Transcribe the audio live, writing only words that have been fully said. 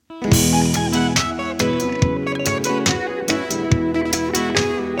John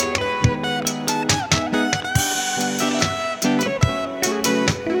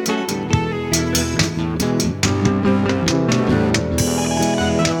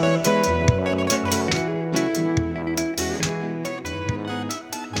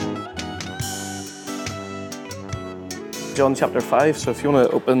chapter 5, so if you want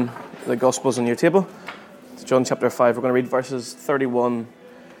to open the Gospels on your table, it's John chapter 5, we're going to read verses 31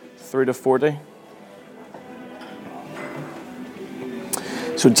 through to 40.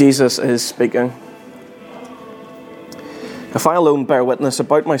 So Jesus is speaking. If I alone bear witness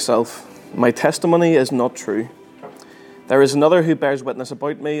about myself, my testimony is not true. There is another who bears witness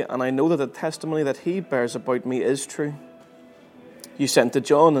about me, and I know that the testimony that he bears about me is true. You sent to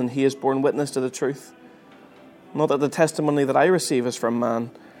John, and he has borne witness to the truth. Not that the testimony that I receive is from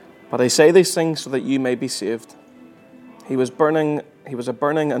man, but I say these things so that you may be saved. He was a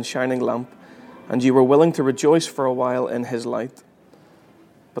burning and shining lamp, and you were willing to rejoice for a while in his light.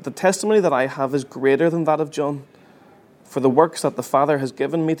 But the testimony that I have is greater than that of John. For the works that the Father has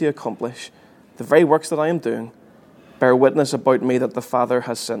given me to accomplish, the very works that I am doing, bear witness about me that the Father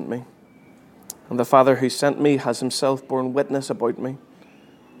has sent me. And the Father who sent me has himself borne witness about me.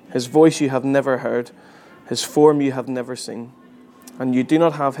 His voice you have never heard, his form you have never seen, and you do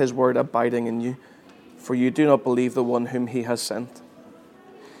not have his word abiding in you, for you do not believe the one whom he has sent.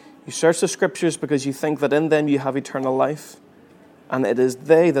 You search the Scriptures because you think that in them you have eternal life, and it is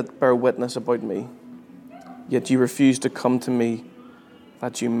they that bear witness about me. Yet you refuse to come to me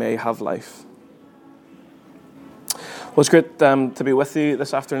that you may have life. Well, it's great to be with you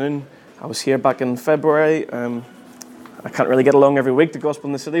this afternoon. I was here back in February. I can't really get along every week to Gospel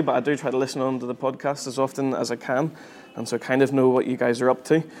in the City, but I do try to listen on to the podcast as often as I can, and so I kind of know what you guys are up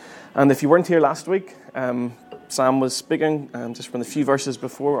to. And if you weren't here last week, Sam was speaking just from the few verses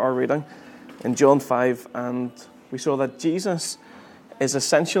before our reading in John 5, and we saw that Jesus is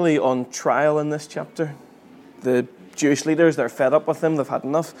essentially on trial in this chapter. The Jewish leaders, they're fed up with him, they've had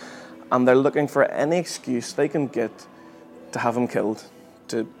enough, and they're looking for any excuse they can get to have him killed,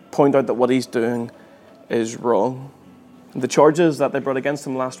 to point out that what he's doing is wrong. The charges that they brought against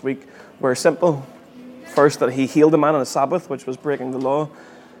him last week were simple. First, that he healed a man on a Sabbath, which was breaking the law.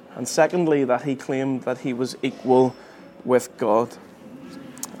 And secondly, that he claimed that he was equal with God.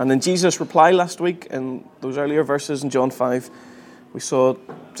 And in Jesus' reply last week, in those earlier verses in John 5, we saw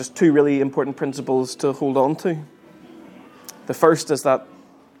just two really important principles to hold on to. The first is that,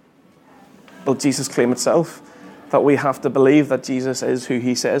 well, Jesus' claim itself, that we have to believe that Jesus is who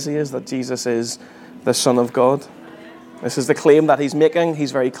he says he is, that Jesus is the Son of God. This is the claim that he's making.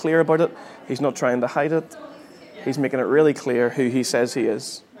 He's very clear about it. He's not trying to hide it. He's making it really clear who he says he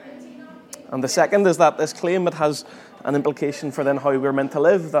is. And the second is that this claim, it has an implication for then how we're meant to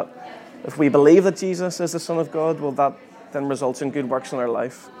live, that if we believe that Jesus is the Son of God, well, that then results in good works in our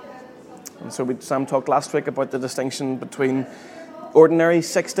life. And so Sam talked last week about the distinction between ordinary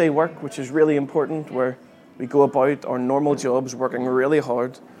 6-day work, which is really important, where we go about our normal jobs working really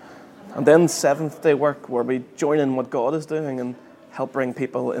hard, and then 7th-day work, where we join in what God is doing and help bring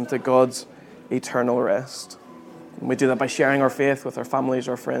people into God's eternal rest. And we do that by sharing our faith with our families,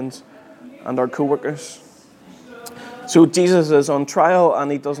 our friends, and our co-workers. So Jesus is on trial,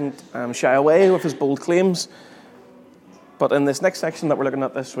 and he doesn't shy away with his bold claims. But in this next section that we're looking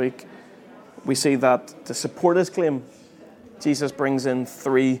at this week, we see that to support his claim, Jesus brings in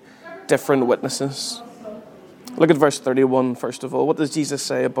 3 different witnesses. Look at verse 31, first of all. What does Jesus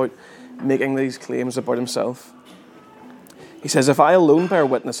say about making these claims about himself? He says, if I alone bear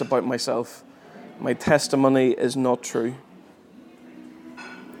witness about myself, my testimony is not true.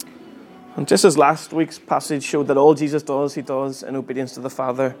 And just as last week's passage showed that all Jesus does, he does in obedience to the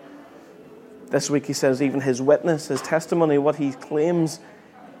Father, this week he says even his witness, his testimony, what he claims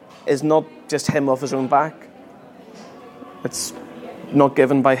is not just him off his own back. It's not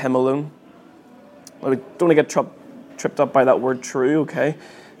given by him alone. Well, we don't want to get tripped up by that word true, okay?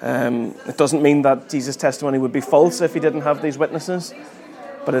 It doesn't mean that Jesus' testimony would be false if he didn't have these witnesses,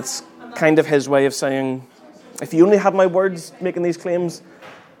 but it's kind of his way of saying, if you only had my words making these claims,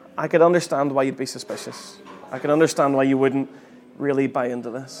 I could understand why you'd be suspicious. I can understand why you wouldn't really buy into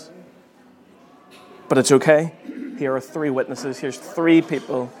this. But it's okay. Here are 3 witnesses. Here's 3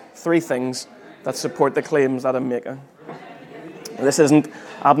 people, 3 things that support the claims that I'm making. And this isn't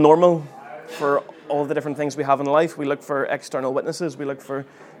abnormal for all the different things we have in life. We look for external witnesses. We look for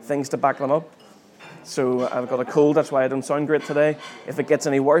things to back them up. So I've got a cold, that's why I don't sound great today. If it gets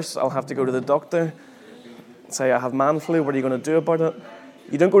any worse, I'll have to go to the doctor. Say I have man flu, what are you going to do about it?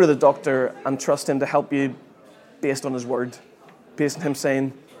 You don't go to the doctor and trust him to help you based on his word, based on him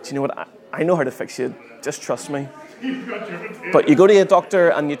saying, do you know what, I know how to fix you, just trust me. But you go to a doctor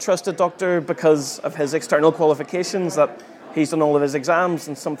and you trust a doctor because of his external qualifications, that he's done all of his exams,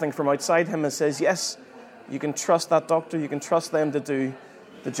 and something from outside him that says, yes, you can trust that doctor, you can trust them to do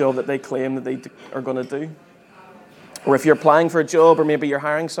the job that they claim that they are going to do. Or if you're applying for a job, or maybe you're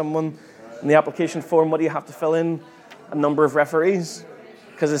hiring someone, in the application form, what do you have to fill in? A number of referees.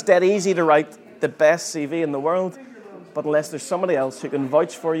 Because it's dead easy to write the best CV in the world, but unless there's somebody else who can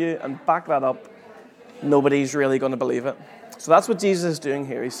vouch for you and back that up, nobody's really going to believe it. So that's what Jesus is doing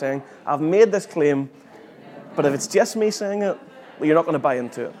here. He's saying, I've made this claim, but if it's just me saying it, well, you're not going to buy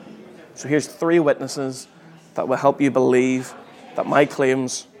into it. So here's 3 witnesses that will help you believe that my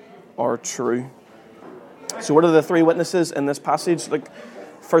claims are true. So what are the 3 witnesses in this passage? Look,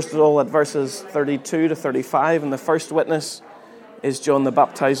 first of all, at verses 32 to 35, and the first witness is John the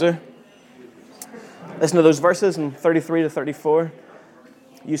Baptizer. Listen to those verses in 33 to 34.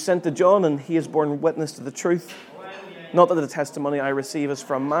 You sent to John, and he has borne witness to the truth. Not that the testimony I receive is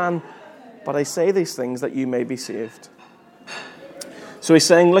from man, but I say these things that you may be saved. So he's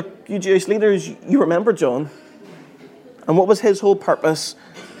saying, look, you Jewish leaders, you remember John. And what was his whole purpose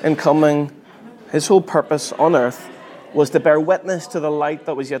in coming? His whole purpose on earth was to bear witness to the light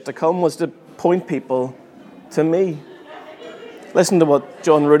that was yet to come, was to point people to me. Listen to what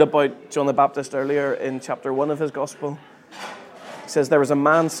John wrote about John the Baptist earlier in chapter 1 of his gospel. He says, there was a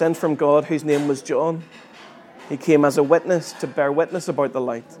man sent from God whose name was John. He came as a witness to bear witness about the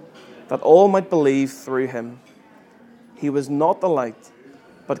light, that all might believe through him. He was not the light,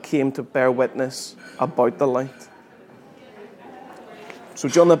 but came to bear witness about the light. So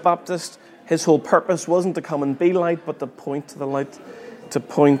John the Baptist, his whole purpose wasn't to come and be light, but to point to the light, to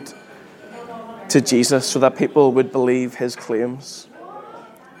point to Jesus so that people would believe his claims.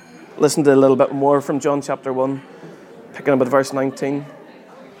 Listen to a little bit more from John chapter 1, picking up at verse 19.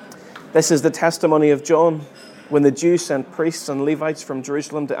 This is the testimony of John when the Jews sent priests and Levites from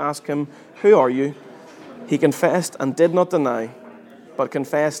Jerusalem to ask him, who are you? He confessed and did not deny, but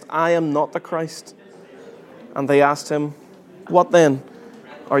confessed, I am not the Christ. And they asked him, what then?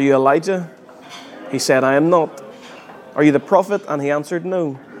 Are you Elijah? He said, I am not. Are you the prophet? And he answered,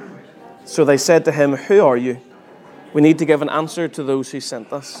 no. So they said to him, who are you? We need to give an answer to those who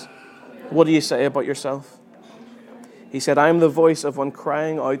sent us. What do you say about yourself? He said, I am the voice of one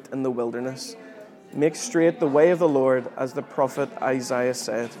crying out in the wilderness. Make straight the way of the Lord, as the prophet Isaiah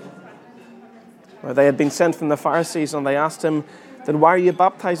said. Now, they had been sent from the Pharisees, and they asked him, then why are you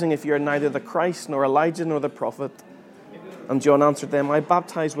baptizing if you are neither the Christ, nor Elijah, nor the prophet? And John answered them, I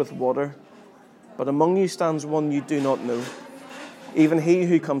baptize with water, but among you stands one you do not know. Even he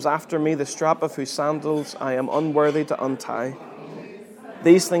who comes after me, the strap of whose sandals I am unworthy to untie.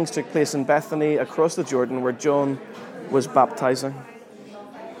 These things took place in Bethany, across the Jordan, where John was baptizing.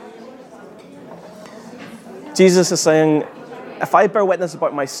 Jesus is saying, if I bear witness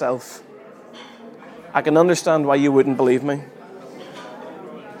about myself, I can understand why you wouldn't believe me.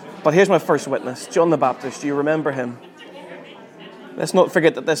 But here's my first witness, John the Baptist. Do you remember him? Let's not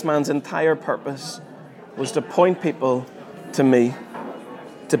forget that this man's entire purpose was to point people to me,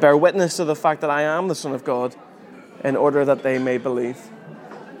 to bear witness to the fact that I am the Son of God, in order that they may believe.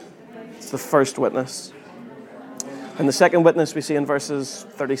 It's the first witness. And the second witness we see in verses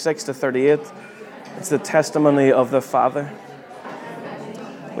 36 to 38, it's the testimony of the Father.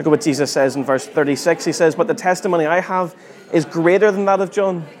 Look at what Jesus says in verse 36. He says, but the testimony I have is greater than that of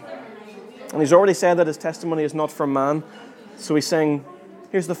John. And he's already said that his testimony is not from man. So he's saying,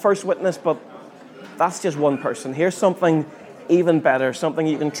 here's the first witness, but that's just one person. Here's something even better, something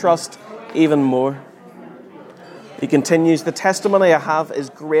you can trust even more. He continues, the testimony I have is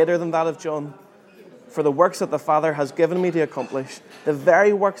greater than that of John. For the works that the Father has given me to accomplish, the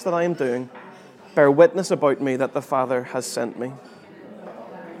very works that I am doing, bear witness about me that the Father has sent me.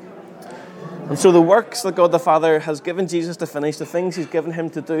 And so the works that God the Father has given Jesus to finish, the things he's given him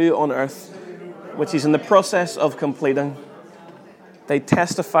to do on earth, which he's in the process of completing, they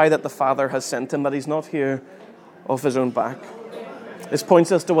testify that the Father has sent him, that he's not here of his own back. This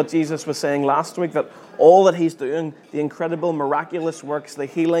points us to what Jesus was saying last week, that all that he's doing, the incredible, miraculous works, the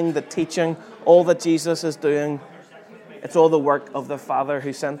healing, the teaching, all that Jesus is doing, it's all the work of the Father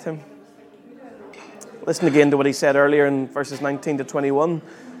who sent him. Listen again to what he said earlier in verses 19 to 21.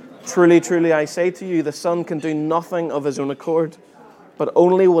 Truly, truly, I say to you, the Son can do nothing of his own accord, but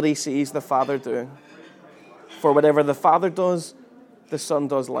only what he sees the Father doing. For whatever the Father does, the Son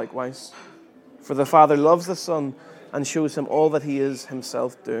does likewise. For the Father loves the Son and shows him all that he is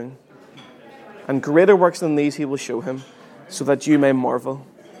himself doing. And greater works than these he will show him, so that you may marvel.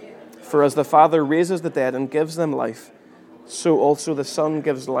 For as the Father raises the dead and gives them life, so also the Son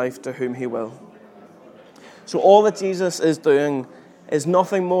gives life to whom he will. So all that Jesus is doing is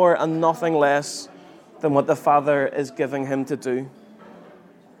nothing more and nothing less than what the Father is giving him to do.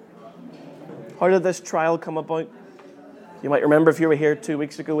 How did this trial come about? You might remember if you were here 2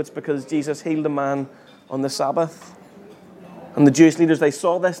 weeks ago, it's because Jesus healed a man on the Sabbath. And the Jewish leaders, they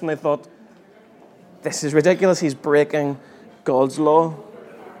saw this and they thought, this is ridiculous, he's breaking God's law.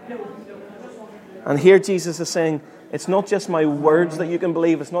 And here Jesus is saying, it's not just my words that you can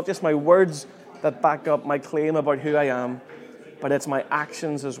believe, it's not just my words that back up my claim about who I am, but it's my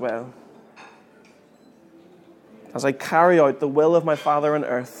actions as well. As I carry out the will of my Father on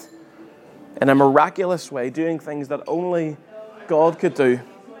earth in a miraculous way, doing things that only God could do,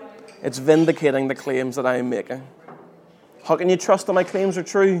 it's vindicating the claims that I am making. How can you trust that my claims are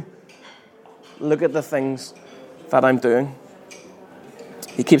true? Look at the things that I'm doing.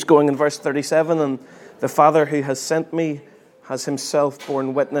 He keeps going in verse 37, and the Father who has sent me has himself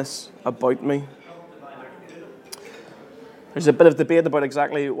borne witness about me. There's a bit of debate about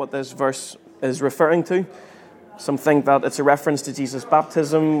exactly what this verse is referring to. Some think that it's a reference to Jesus'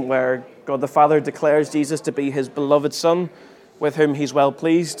 baptism, where God the Father declares Jesus to be his beloved Son, with whom he's well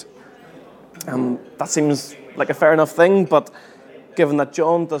pleased. That seems like a fair enough thing, but given that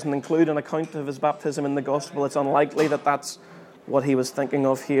John doesn't include an account of his baptism in the Gospel, it's unlikely that that's what he was thinking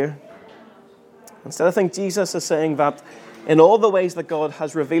of here. Instead, I think Jesus is saying that in all the ways that God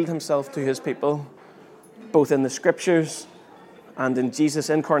has revealed himself to his people, both in the Scriptures and in Jesus'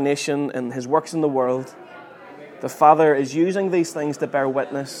 incarnation and his works in the world, the Father is using these things to bear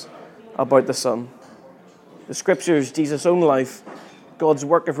witness about the Son. The Scriptures, Jesus' own life, God's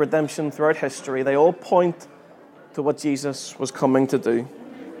work of redemption throughout history, they all point to what Jesus was coming to do.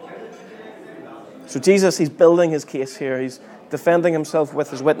 So Jesus, he's building his case here. He's defending himself with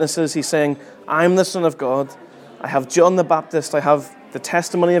his witnesses. He's saying, I'm the Son of God. I have John the Baptist. I have the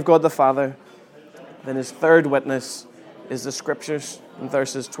testimony of God the Father. Then his third witness is the Scriptures in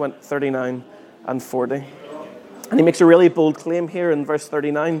verses 39 and 40. And he makes a really bold claim here in verse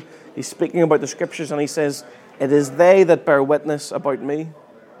 39. He's speaking about the Scriptures and he says, it is they that bear witness about me.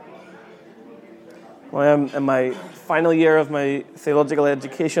 Well, I am in my final year of my theological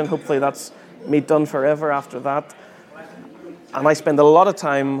education. Hopefully that's me done forever after that. And I spend a lot of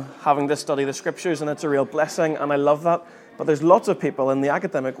time having to study the Scriptures, and it's a real blessing, and I love that. But there's lots of people in the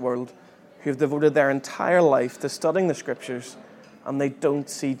academic world who've devoted their entire life to studying the Scriptures, and they don't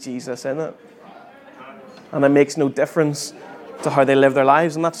see Jesus in it. And it makes no difference to how they live their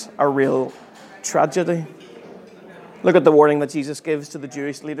lives, and that's a real tragedy. Look at the warning that Jesus gives to the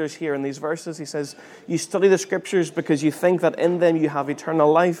Jewish leaders here in these verses. He says, you study the Scriptures because you think that in them you have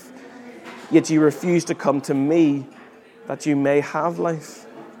eternal life, yet you refuse to come to me that you may have life.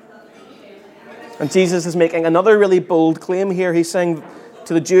 And Jesus is making another really bold claim here. He's saying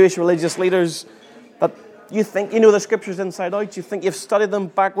to the Jewish religious leaders that you think you know the Scriptures inside out, you think you've studied them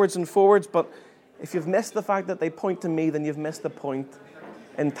backwards and forwards, but if you've missed the fact that they point to me, then you've missed the point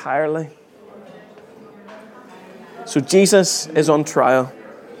entirely. So Jesus is on trial,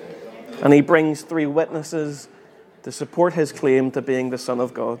 and he brings three witnesses to support his claim to being the Son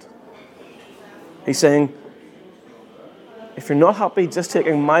of God. He's saying, if you're not happy just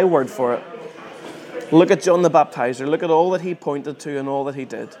taking my word for it, look at John the Baptizer, look at all that he pointed to and all that he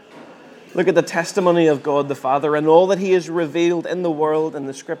did. Look at the testimony of God the Father and all that he has revealed in the world and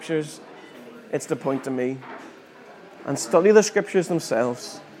the Scriptures. It's to point to me. And study the Scriptures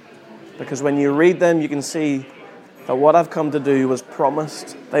themselves, because when you read them, you can see that what I've come to do was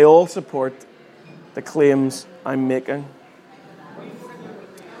promised. They all support the claims I'm making.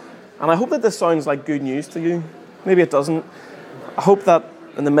 And I hope that this sounds like good news to you. Maybe it doesn't. I hope that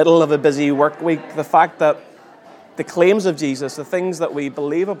in the middle of a busy work week, the fact that the claims of Jesus, the things that we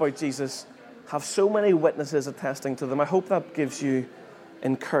believe about Jesus, have so many witnesses attesting to them, I hope that gives you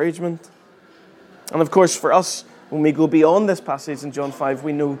encouragement. And of course, for us, when we go beyond this passage in John 5,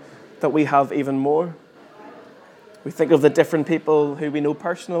 we know that we have even more. We think of the different people who we know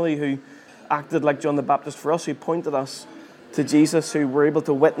personally, who acted like John the Baptist for us, who pointed us to Jesus, who were able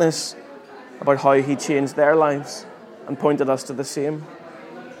to witness about how he changed their lives and pointed us to the same.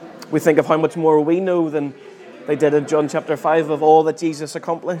 We think of how much more we know than they did in John chapter 5 of all that Jesus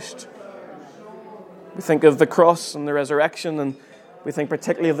accomplished. We think of the cross and the resurrection, and we think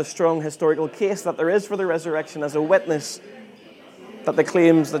particularly of the strong historical case that there is for the resurrection as a witness that the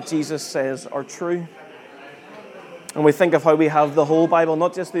claims that Jesus says are true. And we think of how we have the whole Bible,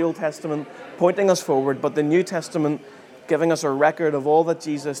 not just the Old Testament, pointing us forward, but the New Testament giving us a record of all that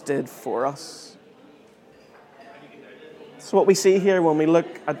Jesus did for us. So what we see here when we look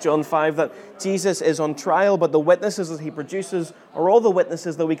at John 5, that Jesus is on trial, but the witnesses that he produces are all the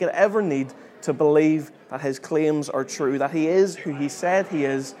witnesses that we could ever need to believe that his claims are true, that he is who he said he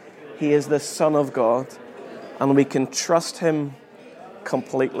is the Son of God, and we can trust him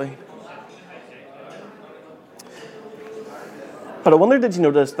completely. But I wonder, did you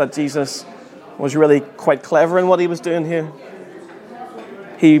notice that Jesus was really quite clever in what he was doing here?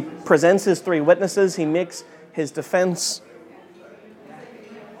 He presents his three witnesses, he makes his defense.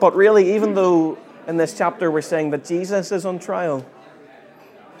 But really, even though in this chapter we're saying that Jesus is on trial,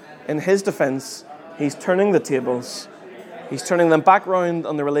 in his defense, he's turning the tables. He's turning them back round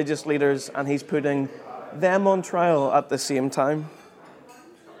on the religious leaders, and he's putting them on trial at the same time.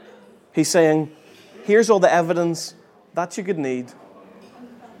 He's saying, here's all the evidence that you could need,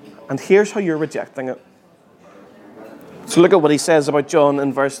 and here's how you're rejecting it. So look at what he says about John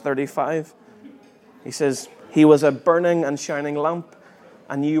in verse 35. He says, he was a burning and shining lamp,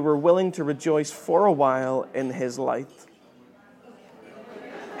 and you were willing to rejoice for a while in his light.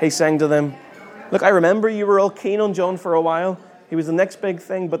 He's saying to them, look, I remember you were all keen on John for a while. He was the next big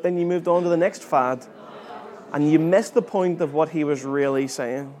thing, but then you moved on to the next fad, and you missed the point of what he was really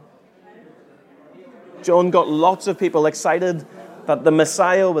saying. John got lots of people excited that the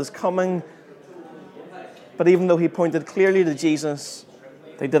Messiah was coming, but even though he pointed clearly to Jesus,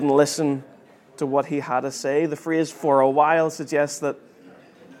 they didn't listen to what he had to say. The phrase "for a while" suggests that,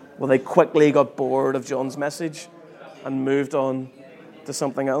 well, they quickly got bored of John's message and moved on to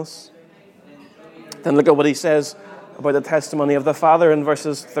something else. Then look at what he says about the testimony of the Father in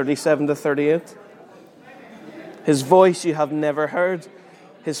verses 37 to 38. His voice you have never heard,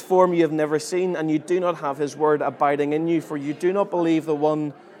 his form you have never seen, and you do not have his word abiding in you, for you do not believe the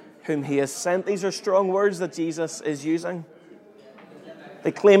one whom he has sent. These are strong words that Jesus is using.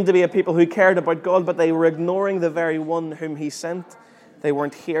 They claimed to be a people who cared about God, but they were ignoring the very one whom he sent. They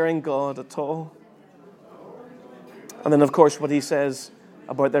weren't hearing God at all. And then, of course, what he says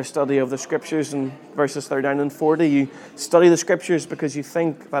about their study of the Scriptures in verses 39 and 40. You study the Scriptures because you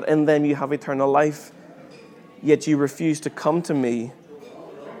think that in them you have eternal life, yet you refuse to come to me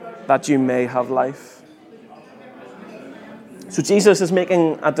that you may have life. So Jesus is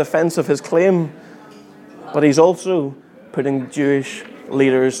making a defense of his claim, but he's also putting Jewish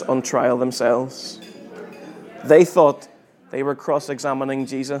leaders on trial themselves. They thought they were cross-examining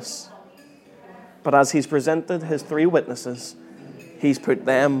Jesus, but as he's presented his three witnesses, he's put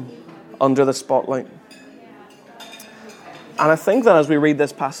them under the spotlight. And I think that as we read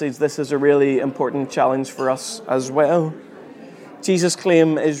this passage, this is a really important challenge for us as well. Jesus'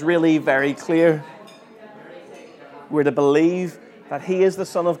 claim is really very clear. We're to believe that he is the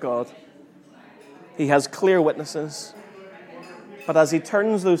Son of God. He has clear witnesses. But as he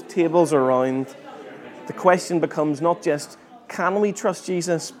turns those tables around, the question becomes not just, can we trust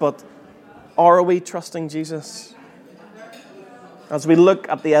Jesus, but are we trusting Jesus? As we look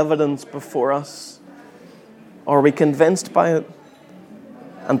at the evidence before us, are we convinced by it?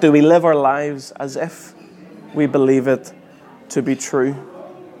 And do we live our lives as if we believe it to be true?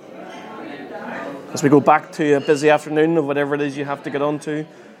 As we go back to a busy afternoon of whatever it is you have to get onto,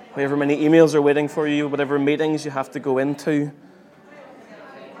 however many emails are waiting for you, whatever meetings you have to go into,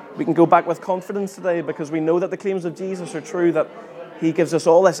 we can go back with confidence today because we know that the claims of Jesus are true, that he gives us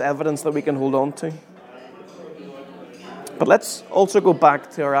all this evidence that we can hold on to. But let's also go back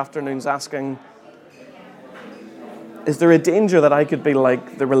to our afternoons asking, is there a danger that I could be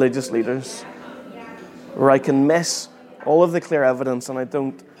like the religious leaders, where I can miss all of the clear evidence and I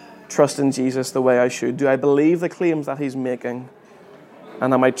don't trust in Jesus the way I should? Do I believe the claims that he's making?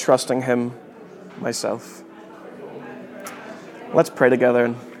 And am I trusting him myself? Let's pray together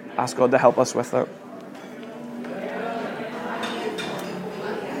and ask God to help us with that.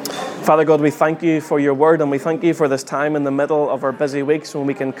 Father God, we thank you for your word, and we thank you for this time in the middle of our busy weeks when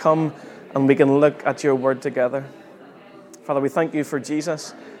we can come and we can look at your word together. Father, we thank you for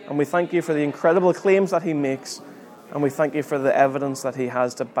Jesus, and we thank you for the incredible claims that he makes, and we thank you for the evidence that he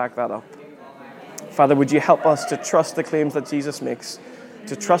has to back that up. Father, would you help us to trust the claims that Jesus makes,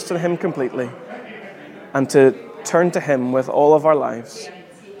 to trust in him completely, and to turn to him with all of our lives,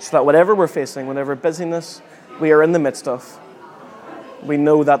 so that whatever we're facing, whatever busyness we are in the midst of, we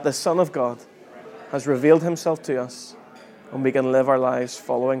know that the Son of God has revealed himself to us, and we can live our lives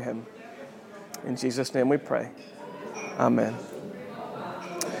following him. In Jesus' name we pray. Amen.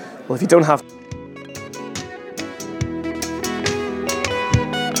 Well, if you don't have